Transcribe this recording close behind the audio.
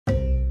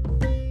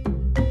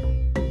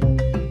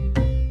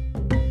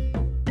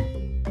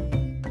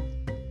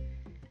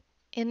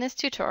In this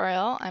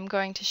tutorial, I'm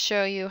going to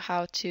show you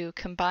how to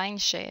combine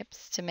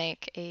shapes to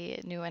make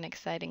a new and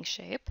exciting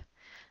shape.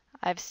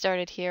 I've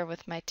started here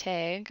with my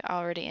tag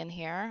already in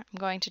here. I'm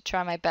going to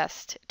try my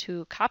best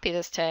to copy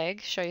this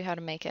tag, show you how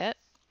to make it.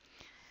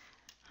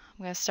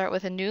 I'm going to start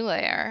with a new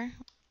layer,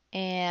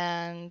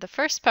 and the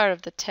first part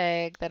of the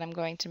tag that I'm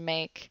going to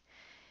make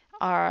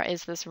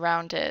is this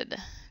rounded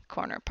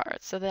corner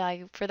part.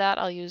 So for that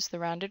I'll use the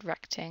rounded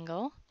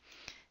rectangle,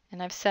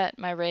 and I've set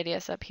my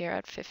radius up here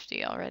at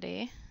 50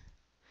 already.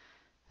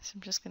 So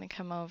I'm just going to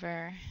come over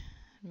and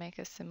make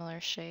a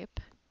similar shape.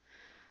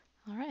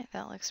 All right,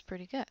 that looks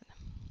pretty good.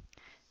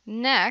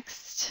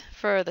 Next,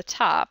 for the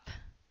top,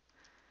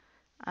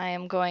 I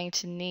am going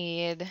to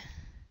need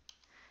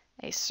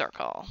a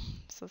circle.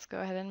 So let's go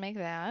ahead and make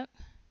that.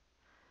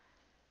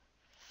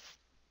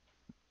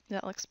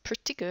 That looks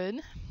pretty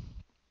good.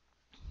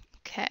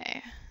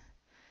 Okay,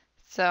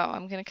 so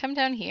I'm going to come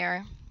down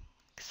here,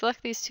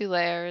 select these two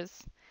layers,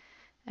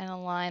 and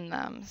align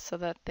them so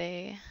that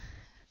they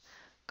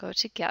go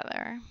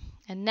together.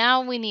 And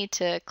now we need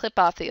to clip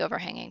off the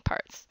overhanging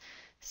parts.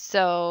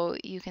 So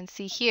you can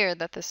see here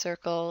that the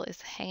circle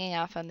is hanging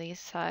off on these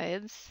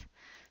sides.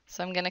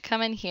 So I'm going to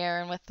come in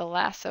here, and with the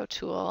lasso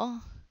tool,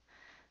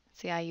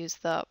 see, I use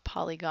the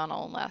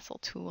polygonal lasso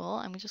tool.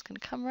 I'm just going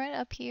to come right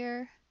up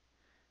here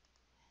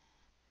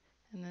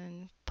and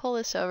then pull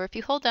this over. If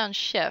you hold down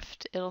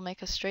Shift, it'll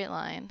make a straight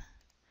line.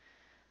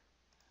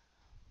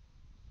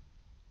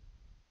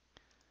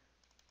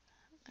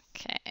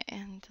 Okay,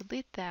 and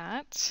delete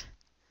that.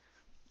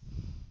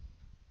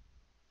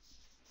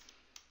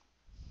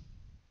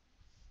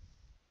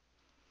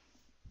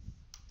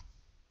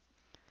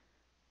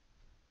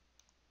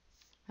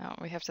 Oh,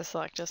 we have to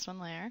select just one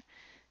layer.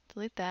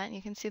 Delete that, and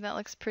you can see that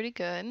looks pretty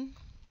good.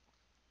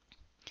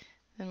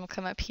 Then we'll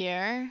come up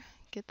here,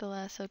 get the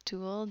lasso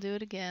tool, do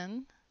it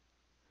again.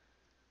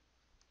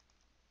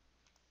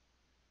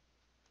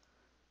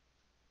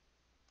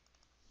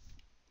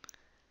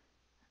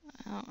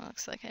 Oh, it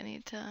looks like I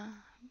need to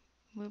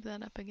move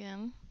that up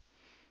again.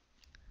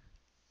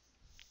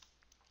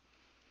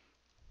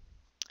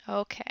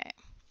 Okay,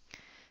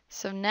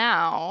 so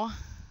now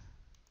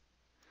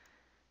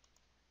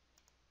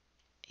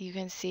you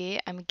can see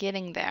I'm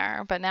getting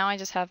there, but now I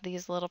just have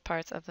these little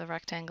parts of the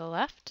rectangle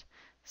left.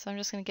 So I'm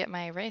just going to get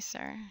my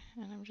eraser,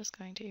 and I'm just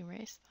going to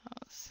erase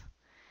those.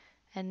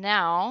 And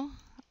now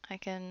I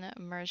can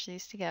merge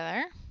these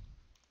together,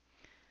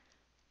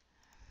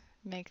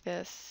 make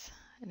this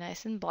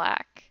nice and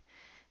black.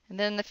 And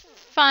then the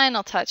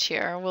final touch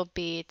here will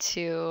be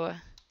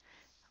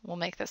we'll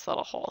make this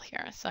little hole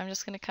here. So I'm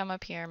just going to come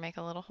up here and make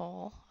a little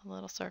hole, a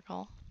little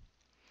circle.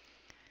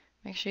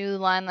 Make sure you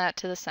line that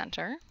to the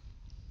center.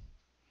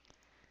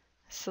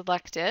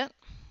 Select it.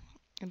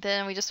 And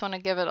then we just want to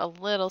give it a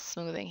little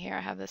smoothing here.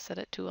 I have this set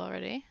at 2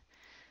 already,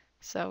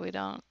 so it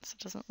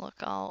doesn't look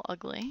all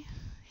ugly.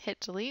 Hit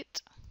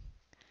delete.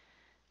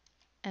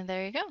 And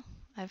there you go.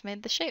 I've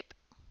made the shape.